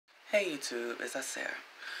Hey YouTube, it's Asa'r.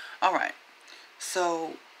 Alright,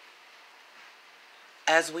 so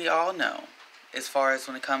as we all know, as far as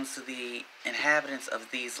when it comes to the inhabitants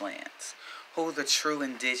of these lands, who the true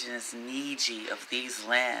indigenous Niji of these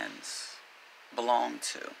lands belong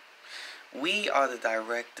to, we are the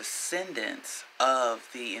direct descendants of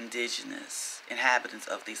the indigenous inhabitants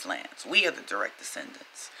of these lands. We are the direct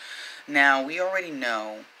descendants. Now, we already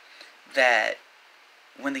know that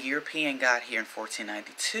when the European got here in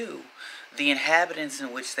 1492, the inhabitants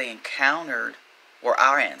in which they encountered were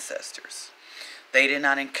our ancestors. They did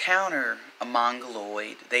not encounter a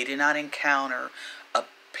Mongoloid. They did not encounter a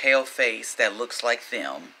pale face that looks like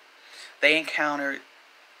them. They encountered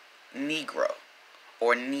Negro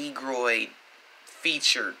or Negroid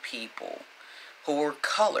featured people who were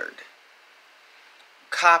colored,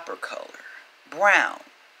 copper color, brown,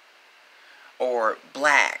 or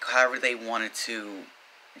black, however they wanted to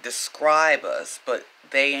describe us, but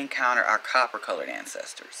they encounter our copper-colored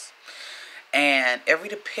ancestors. And every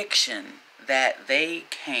depiction that they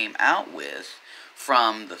came out with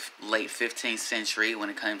from the late 15th century, when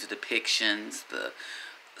it comes to depictions, the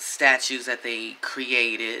statues that they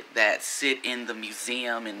created that sit in the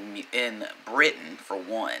museum in Britain, for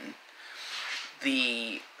one,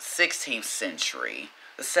 the 16th century,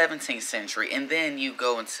 the 17th century, and then you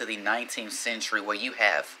go into the 19th century where you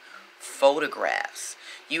have photographs,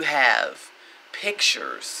 you have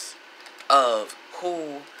pictures of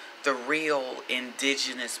who the real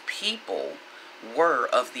indigenous people were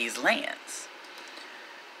of these lands.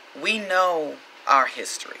 We know our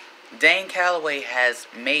history. Dane Calloway has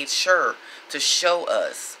made sure to show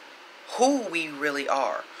us who we really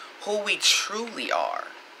are, who we truly are.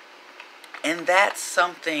 And that's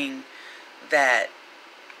something that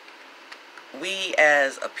we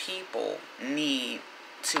as a people need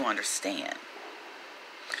to understand.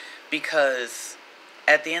 Because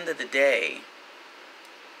at the end of the day,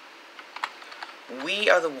 we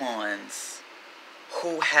are the ones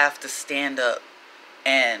who have to stand up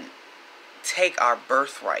and take our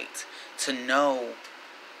birthright to know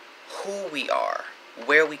who we are,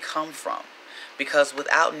 where we come from. Because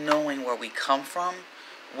without knowing where we come from,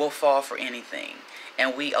 we'll fall for anything.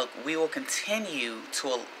 And we will continue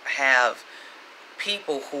to have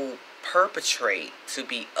people who perpetrate to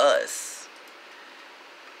be us.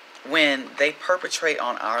 When they perpetrate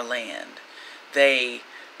on our land, they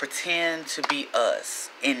pretend to be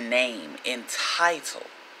us in name, in title.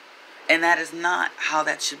 And that is not how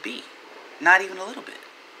that should be. Not even a little bit.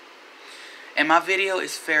 And my video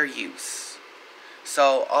is fair use.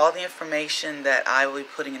 So all the information that I will be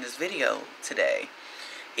putting in this video today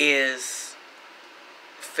is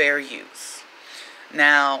fair use.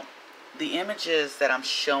 Now, the images that I'm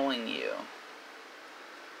showing you,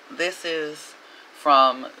 this is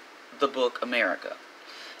from the book America.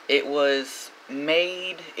 It was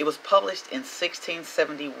published in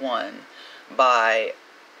 1671 by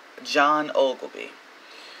John Ogilvy.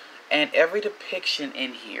 And every depiction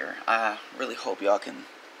in here, I really hope y'all can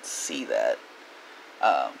see that.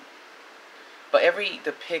 But every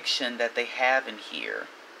depiction that they have in here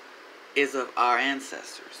is of our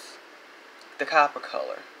ancestors. The copper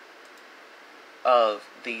color of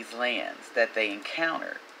these lands that they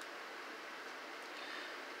encountered.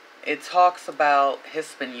 It talks about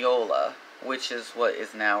Hispaniola, which is what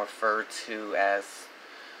is now referred to as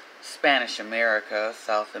Spanish America,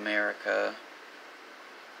 South America.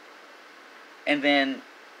 And then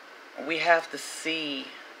we have to see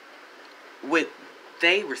what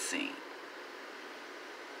they were seeing.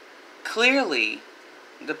 Clearly,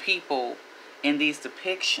 the people in these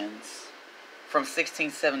depictions from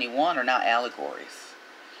 1671 are not allegories.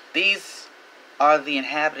 These are the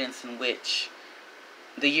inhabitants in which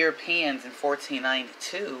the Europeans in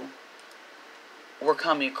 1492 were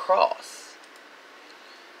coming across.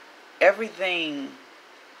 Everything.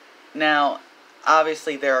 Now,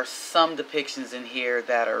 obviously there are some depictions in here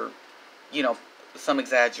that are, some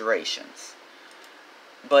exaggerations.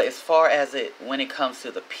 But as far as when it comes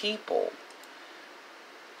to the people,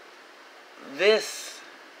 this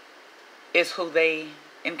is who they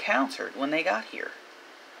encountered when they got here.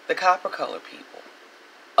 The copper color people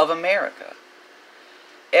of America.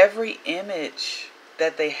 Every image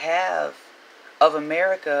that they have of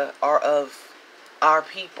America are of our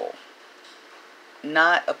people.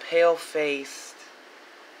 Not a pale-faced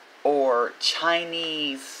or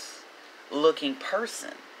Chinese-looking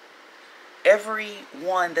person. Every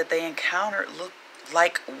one that they encountered looked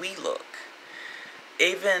like we look.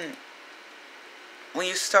 Even when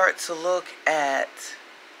you start to look at,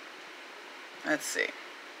 let's see,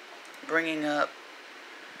 bringing up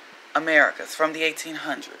Americas from the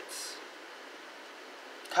 1800s.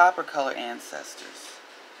 copper color ancestors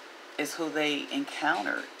is who they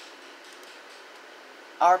encountered.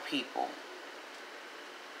 Our people.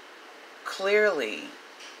 Clearly,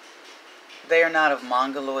 they are not of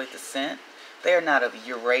Mongoloid descent. They are not of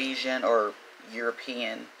Eurasian or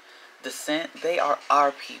European descent. They are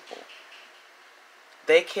our people.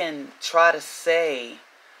 They can try to say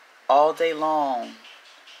all day long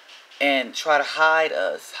and try to hide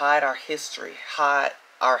us, hide our history, hide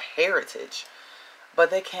our heritage, but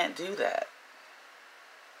they can't do that.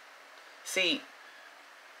 See,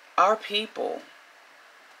 our people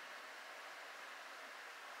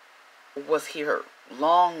was here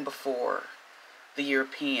long before the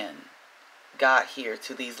European got here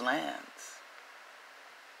to these lands.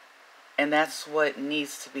 And that's what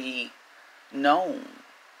needs to be known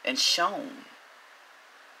and shown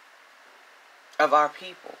of our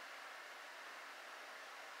people.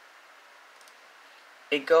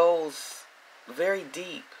 It goes very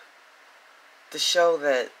deep to show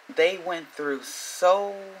that they went through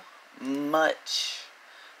so much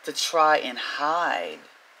to try and hide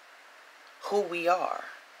who we are.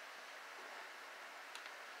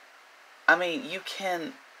 I mean, you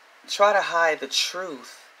can try to hide the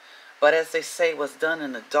truth, but as they say, what's done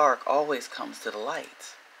in the dark always comes to the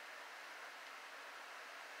light.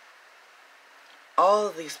 All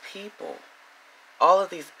of these people, all of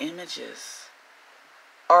these images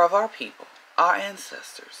are of our people, our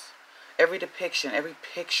ancestors. Every depiction, every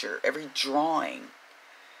picture, every drawing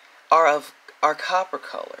are of our copper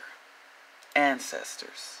color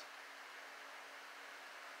ancestors.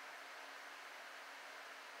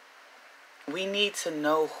 We need to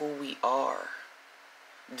know who we are.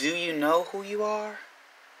 Do you know who you are?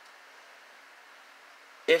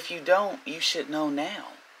 If you don't, you should know now.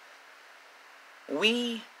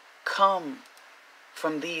 We come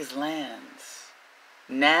from these lands,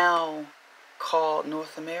 now called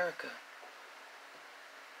North America.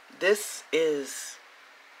 This is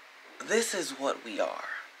what we are.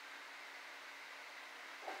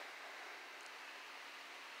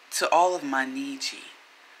 To all of my Niji,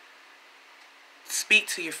 speak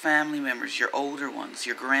to your family members, your older ones,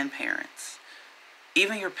 your grandparents,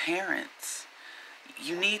 even your parents.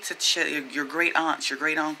 You need to your great aunts, your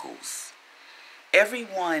great uncles,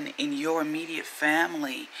 everyone in your immediate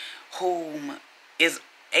family whom is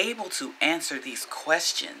able to answer these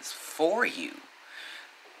questions for you.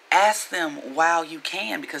 Ask them while you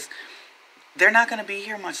can, because they're not going to be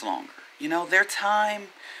here much longer. You know, their time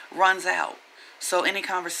runs out. So any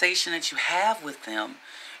conversation that you have with them,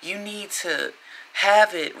 you need to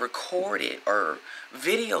have it recorded or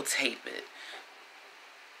videotape it.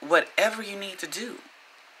 Whatever you need to do.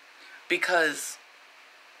 Because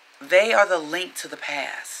they are the link to the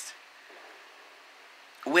past.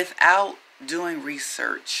 Without doing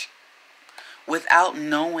research, without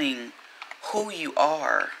knowing who you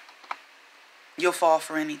are, you'll fall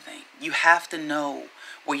for anything. You have to know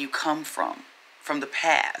where you come from the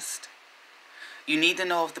past. You need to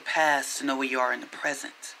know of the past to know where you are in the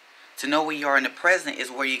present. To know where you are in the present is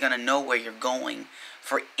where you're going to know where you're going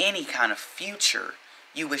for any kind of future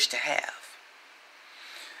you wish to have.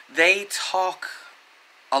 They talk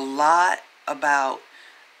a lot about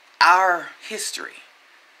our history,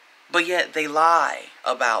 but yet they lie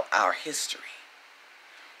about our history.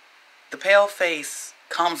 The paleface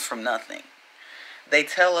comes from nothing. They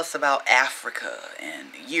tell us about Africa and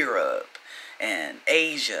Europe and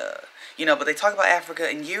Asia, you know, but they talk about Africa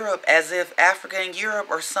and Europe as if Africa and Europe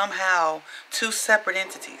are somehow two separate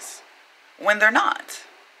entities, when they're not.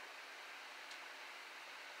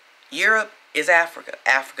 Europe is Africa.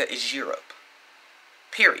 Africa is Europe.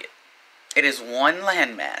 Period. It is one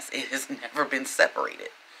landmass. It has never been separated.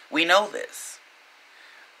 We know this.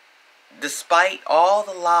 Despite all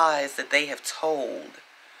the lies that they have told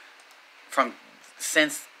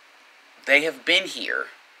since they have been here,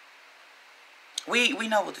 we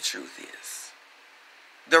know what the truth is.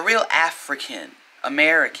 The real African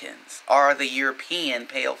Americans are the European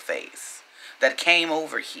paleface that came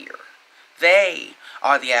over here. They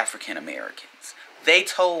are the African Americans. They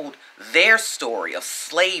told their story of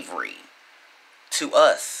slavery to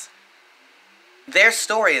us. Their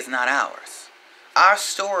story is not ours. Our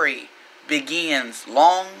story begins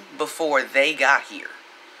long before they got here.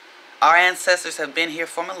 Our ancestors have been here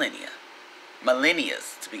for millennia.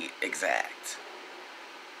 Millennias, to be exact.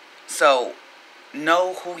 So,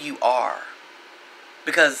 know who you are.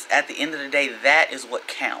 Because at the end of the day, that is what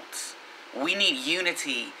counts. We need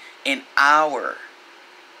unity in our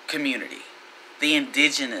community. The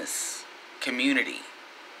indigenous community.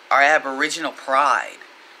 Our Aboriginal pride.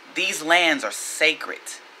 These lands are sacred.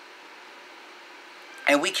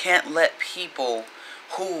 And we can't let people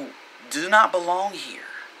who do not belong here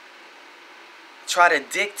try to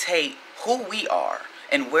dictate who we are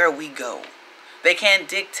and where we go. They can't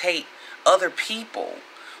dictate other people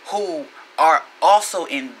who are also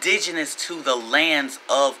indigenous to the lands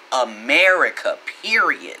of America,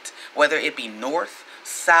 period. Whether it be North,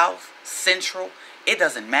 South, Central, it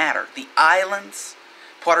doesn't matter. The islands,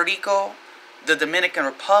 Puerto Rico, the Dominican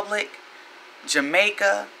Republic,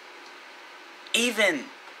 Jamaica, even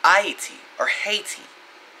Haiti or Haiti,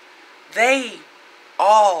 they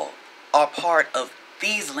all are part of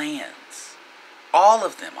these lands. All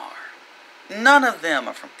of them are. None of them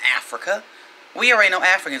are from Africa. We already know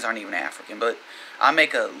Africans aren't even African, but I'll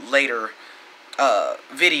make a later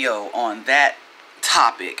video on that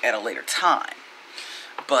topic at a later time.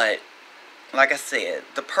 But like I said,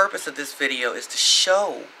 the purpose of this video is to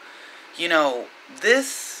show, you know,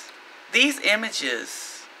 these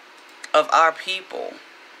images of our people.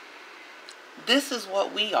 This is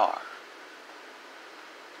what we are.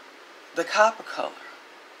 The copper color.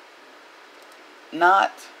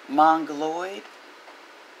 Not Mongoloid.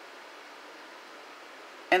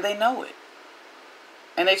 And they know it.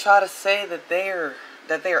 And they try to say that they're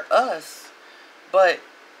us. But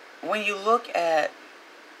when you look at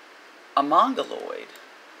a Mongoloid,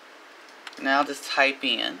 now I'll just type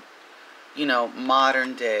in, you know,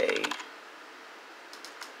 modern day,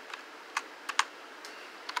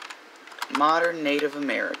 modern Native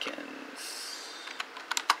Americans.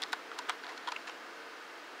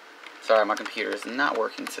 Sorry, my computer is not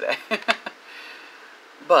working today.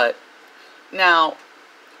 But now,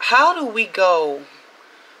 how do we go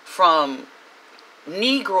from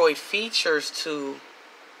Negroid features to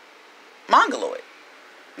Mongoloid?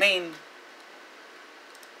 I mean,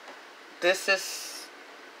 this is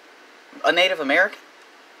a Native American?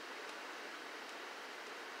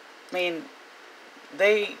 I mean,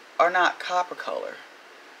 they are not copper color.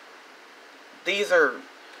 These are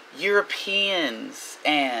Europeans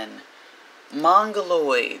and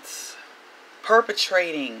Mongoloids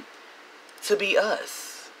perpetrating to be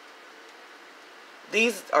us.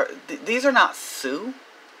 These are not Sioux.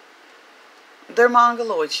 They're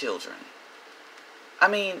Mongoloid children. I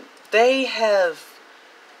mean, they have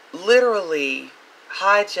literally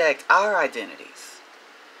hijacked our identities.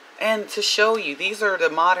 And to show you, these are the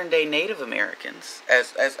modern day Native Americans,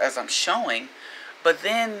 as I'm showing. But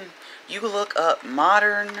then you look up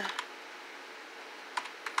modern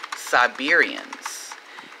Siberians,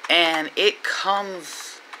 and it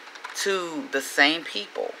comes to the same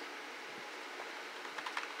people.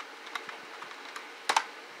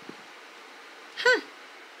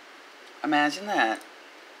 Imagine that.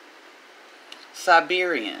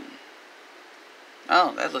 Siberian.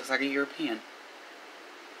 Oh, that looks like a European.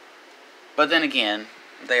 But then again,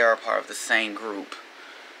 they are a part of the same group,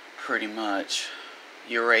 pretty much.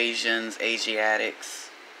 Eurasians, Asiatics.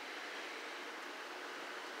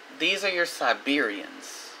 These are your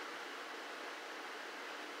Siberians.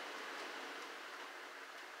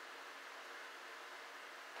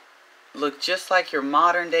 Look just like your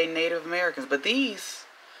modern day Native Americans, but these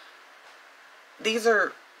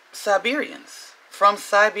are Siberians from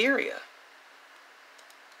Siberia.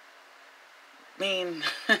 I mean,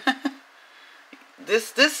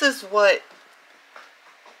 this is what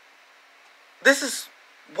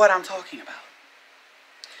I'm talking about.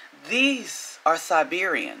 These are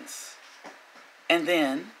Siberians. And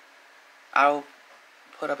then I'll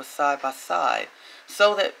put up a side by side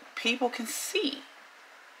so that people can see,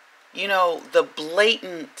 you know, the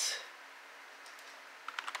blatant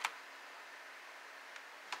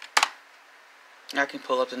I can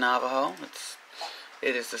pull up the Navajo.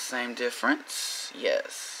 It is the same difference.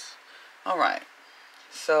 Yes. Alright.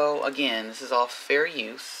 So, again, this is all fair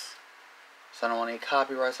use. So I don't want any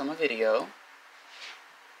copyrights on my video.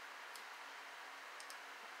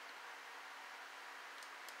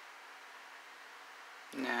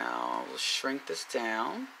 Now, we'll shrink this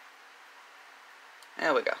down.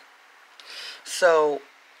 There we go. So,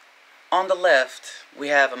 on the left, we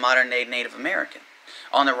have a modern day Native American.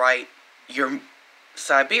 On the right, your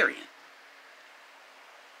Siberian.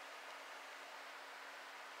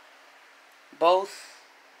 Both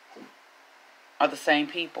are the same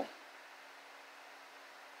people.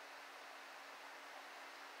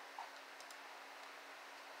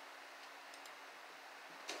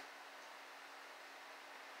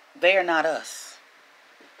 They are not us.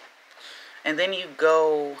 And then you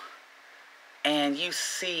go and you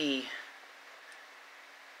see,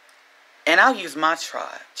 and I'll use my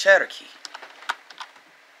tribe, Cherokee.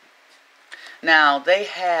 Now, they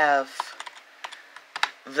have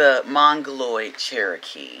the Mongoloid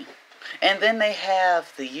Cherokee, and then they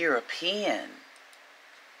have the European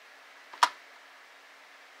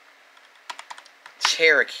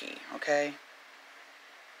Cherokee, okay?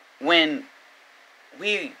 When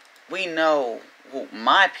we know who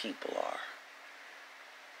my people are.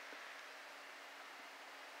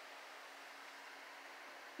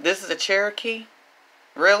 This is a Cherokee?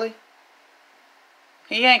 Really?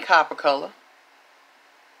 He ain't copper color.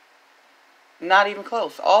 Not even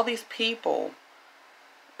close. All these people,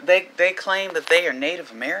 they claim that they are Native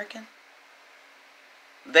American.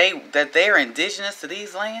 That they're indigenous to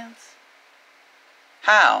these lands.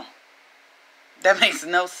 How? That makes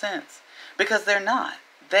no sense. Because they're not.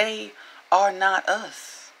 They are not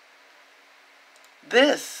us.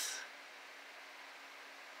 This,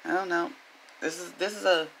 I don't know. This is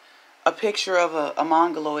a picture of a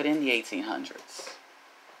Mongoloid in the 1800s.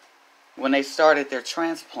 When they started their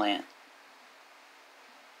transplant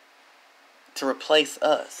to replace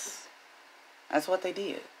us. That's what they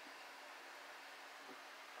did.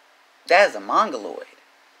 That is a Mongoloid.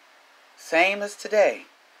 Same as today.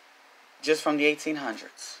 Just from the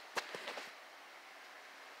 1800s.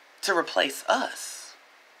 To replace us.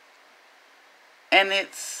 And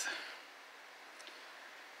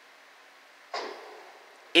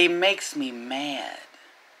it makes me mad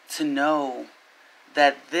to know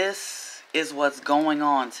that this is what's going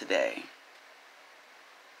on today.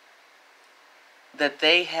 That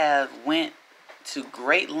they have went to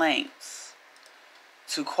great lengths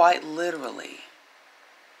to quite literally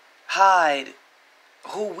hide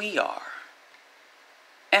who we are.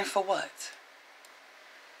 And for what?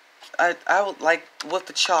 I would like, with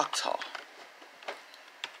the Choctaw,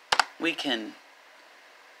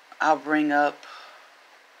 I'll bring up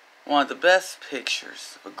one of the best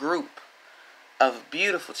pictures of a group of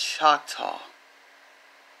beautiful Choctaw.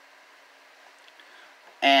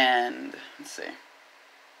 And, let's see.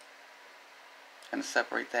 Gonna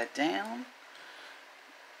separate that down.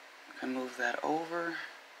 Can move that over.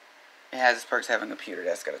 It has its perks having a computer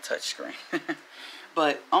that's got a touch screen.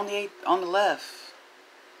 But on the left,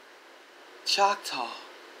 Choctaw.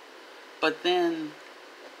 But then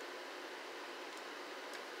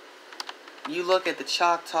you look at the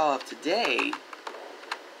Choctaw of today.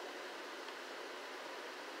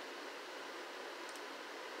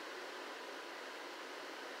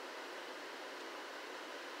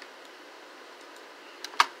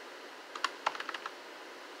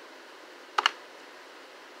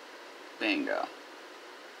 Bingo.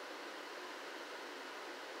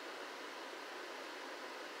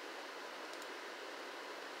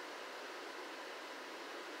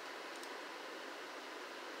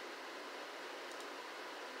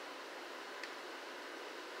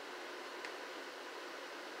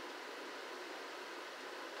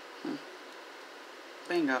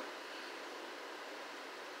 Bingo.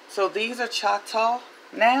 So these are Choctaw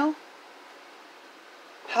now?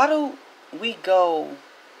 How do we go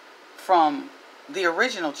from the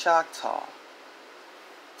original Choctaw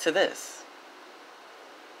to this?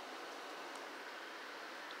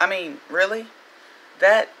 I mean, really?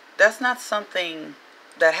 That's not something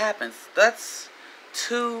that happens. That's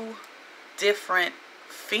two different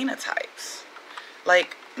phenotypes.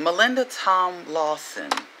 Like, Melinda Tom Lawson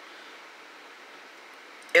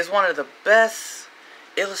is one of the best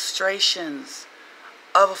illustrations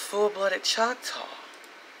of a full-blooded Choctaw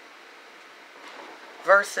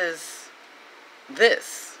versus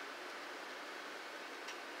this.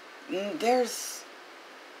 There's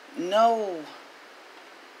no...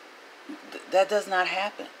 that does not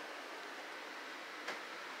happen.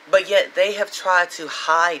 But yet they have tried to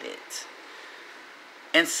hide it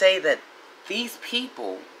and say that these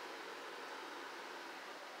people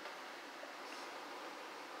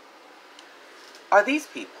are these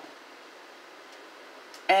people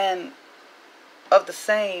and of the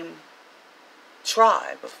same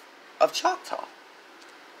tribe of Choctaw.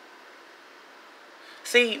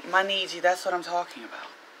 See, my Niji, that's what I'm talking about.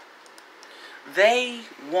 They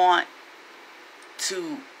want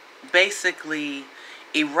to basically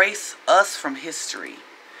erase us from history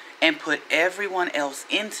and put everyone else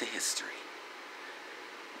into history.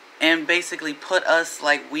 And basically put us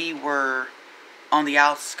like we were on the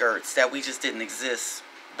outskirts, that we just didn't exist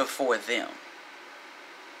before them.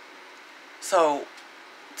 So,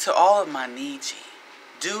 to all of my Niji,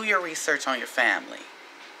 do your research on your family.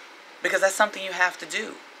 Because that's something you have to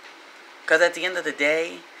do. Because at the end of the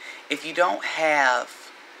day, if you don't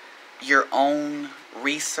have your own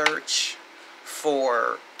research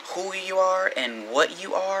for who you are and what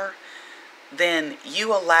you are, then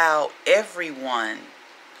you allow everyone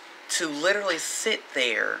to literally sit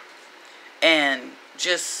there and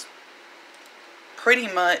just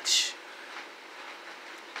pretty much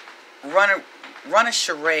run a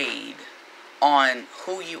charade on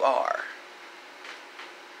who you are.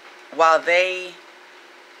 while they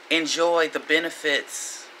enjoy the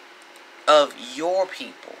benefits of your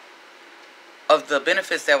people, of the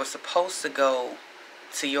benefits that were supposed to go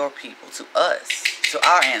to your people, to us, to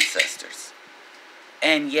our ancestors.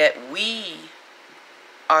 And yet we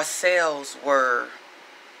ourselves were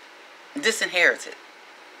disinherited.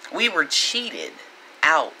 We were cheated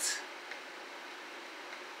out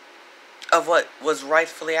of what was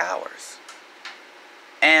rightfully ours.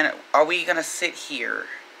 And are we going to sit here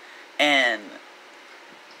and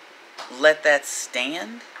let that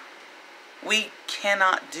stand? We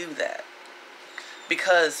cannot do that.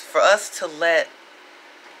 Because for us to let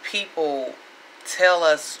people tell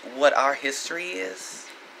us what our history is,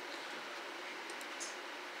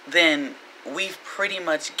 then we've pretty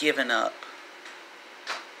much given up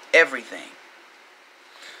everything.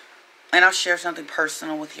 And I'll share something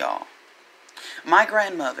personal with y'all. My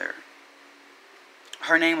grandmother,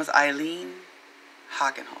 her name was Eileen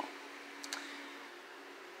Hockenhall.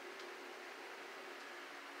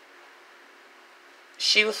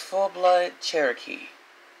 She was full-blood Cherokee.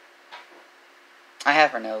 I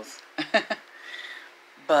have her nose.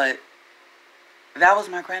 But that was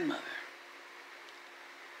my grandmother.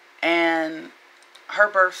 And her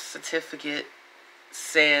birth certificate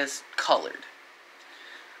says colored,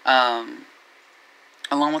 along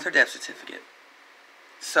with her death certificate.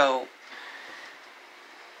 So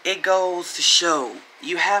it goes to show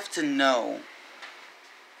you have to know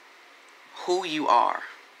who you are,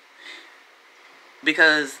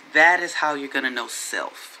 because that is how you're going to know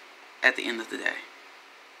self at the end of the day.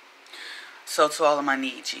 So to all of my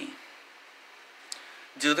Niji,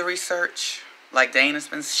 do the research like Dana's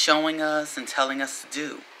been showing us and telling us to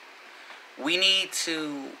do. We need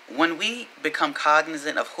to, when we become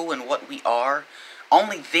cognizant of who and what we are,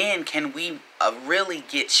 only then can we really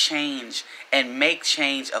get change and make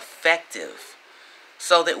change effective,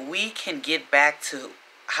 so that we can get back to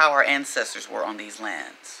how our ancestors were on these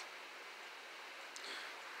lands.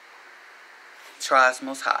 Tries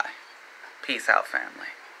Most High. Peace out, family.